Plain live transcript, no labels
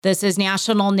This is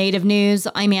National Native News.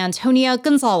 I'm Antonia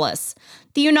Gonzalez.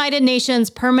 The United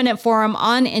Nations Permanent Forum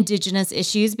on Indigenous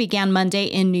Issues began Monday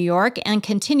in New York and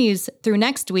continues through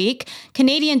next week.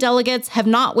 Canadian delegates have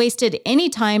not wasted any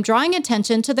time drawing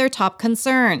attention to their top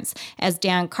concerns, as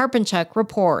Dan Karpenchuk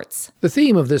reports. The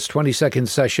theme of this 22nd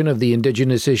session of the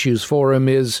Indigenous Issues Forum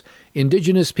is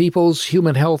Indigenous Peoples,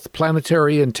 Human Health,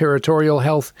 Planetary and Territorial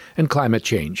Health, and Climate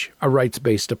Change, a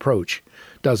rights-based approach.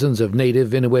 Dozens of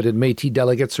Native, Inuit, and Métis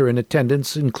delegates are in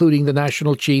attendance, including the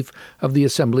National Chief of the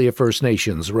Assembly of First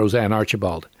Nations, Roseanne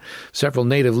Archibald. Several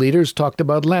Native leaders talked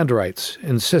about land rights,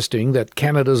 insisting that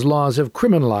Canada's laws have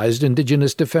criminalized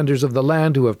Indigenous defenders of the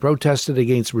land who have protested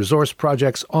against resource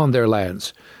projects on their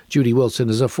lands. Judy Wilson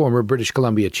is a former British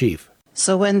Columbia chief.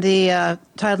 So when the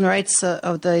title and rights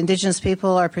of the Indigenous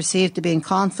people are perceived to be in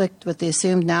conflict with the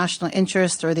assumed national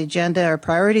interest or the agenda or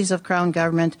priorities of Crown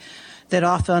government that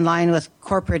often align with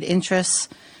corporate interests,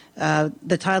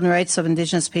 the title and rights of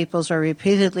Indigenous peoples are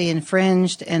repeatedly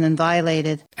infringed and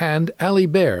violated. And Ali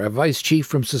Baer, a vice chief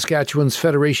from Saskatchewan's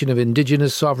Federation of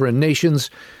Indigenous Sovereign Nations,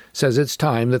 says it's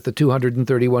time that the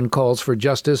 231 calls for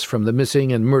justice from the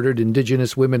missing and murdered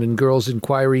Indigenous women and girls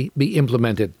inquiry be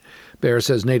implemented. Baer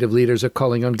says Native leaders are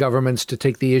calling on governments to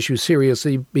take the issue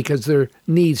seriously because there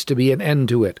needs to be an end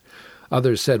to it.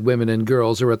 Others said women and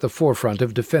girls are at the forefront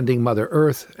of defending Mother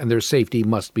Earth and their safety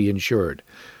must be ensured.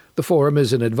 The forum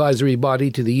is an advisory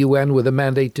body to the UN with a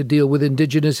mandate to deal with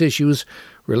Indigenous issues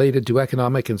related to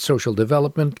economic and social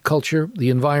development, culture, the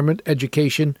environment,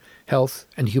 education, health,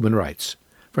 and human rights.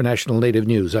 For National Native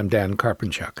News, I'm Dan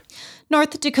Karpenchuk.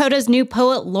 North Dakota's new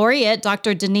poet laureate,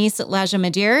 Dr. Denise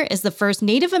Lajamadier, is the first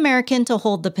Native American to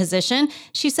hold the position.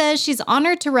 She says she's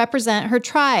honored to represent her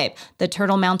tribe, the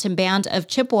Turtle Mountain Band of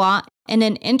Chippewa. In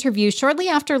an interview shortly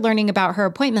after learning about her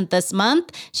appointment this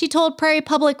month, she told Prairie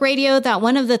Public Radio that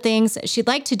one of the things she'd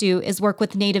like to do is work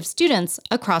with Native students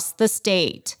across the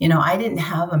state. I didn't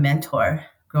have a mentor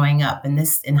growing up in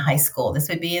high school. This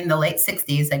would be in the late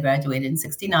 60s. I graduated in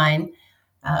 69.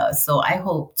 So I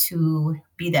hope to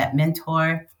be that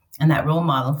mentor and that role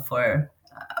model for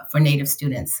Native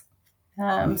students.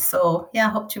 I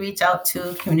hope to reach out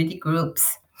to community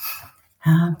groups,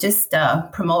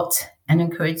 promote and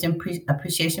encourage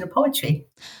appreciation of poetry.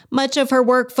 Much of her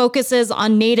work focuses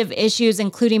on Native issues,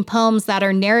 including poems that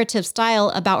are narrative style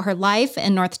about her life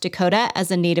in North Dakota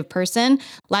as a Native person.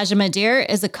 Lajamadier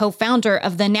is a co-founder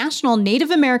of the National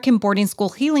Native American Boarding School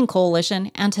Healing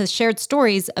Coalition and has shared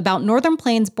stories about Northern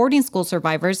Plains boarding school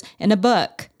survivors in a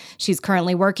book. She's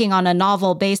currently working on a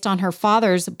novel based on her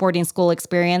father's boarding school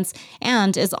experience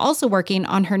and is also working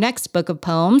on her next book of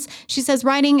poems. She says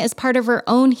writing is part of her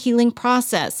own healing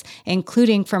process,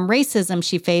 including from racism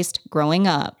she faced growing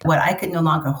up. What I could no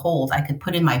longer hold, I could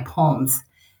put in my poems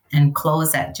and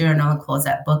close that journal and close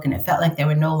that book. And it felt like they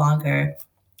were no longer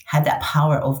had that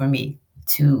power over me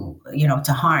to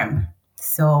harm.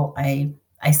 So I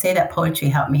say that poetry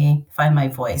helped me find my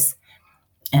voice.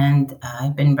 And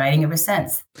I've been writing ever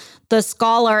since. The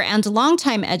scholar and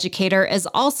longtime educator is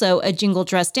also a jingle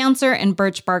dress dancer and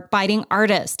birch bark biting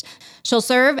artist. She'll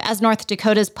serve as North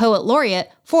Dakota's poet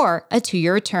laureate for a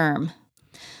 2-year term.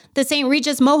 The St.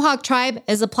 Regis Mohawk tribe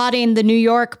is applauding the New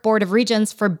York Board of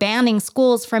Regents for banning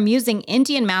schools from using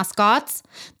Indian mascots.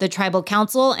 The tribal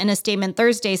council, in a statement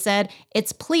Thursday, said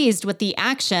it's pleased with the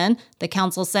action. The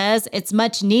council says it's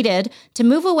much needed to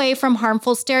move away from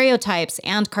harmful stereotypes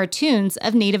and cartoons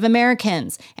of Native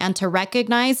Americans and to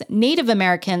recognize Native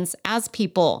Americans as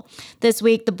people. This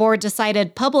week, the board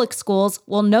decided public schools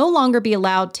will no longer be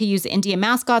allowed to use Indian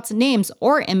mascots, names,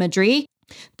 or imagery.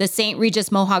 The St. Regis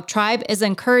Mohawk tribe is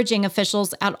encouraging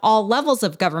officials at all levels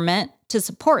of government to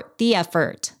support the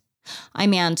effort.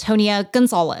 I'm Antonia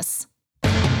Gonzalez.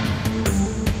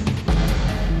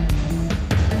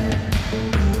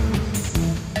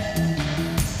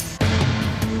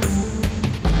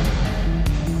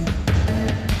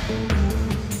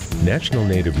 National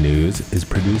Native News is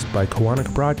produced by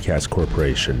Koahnic Broadcast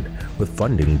Corporation with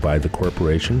funding by the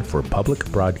Corporation for Public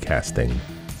Broadcasting.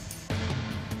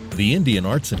 The Indian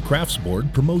Arts and Crafts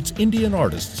Board promotes Indian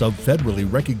artists of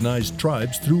federally recognized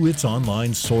tribes through its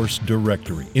online source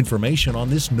directory. Information on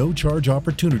this no-charge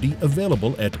opportunity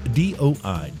available at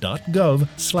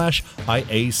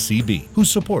doi.gov/IACB, who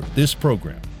support this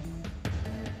program.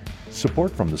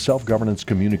 Support from the Self-Governance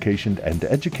Communication and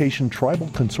Education Tribal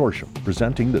Consortium,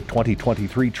 presenting the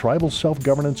 2023 Tribal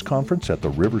Self-Governance Conference at the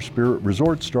River Spirit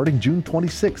Resort starting June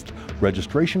 26th.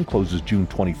 Registration closes June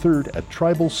 23rd at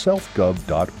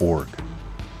tribalselfgov.org.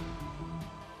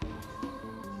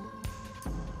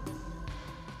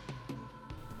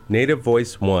 Native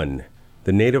Voice One,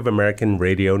 the Native American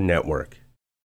Radio Network.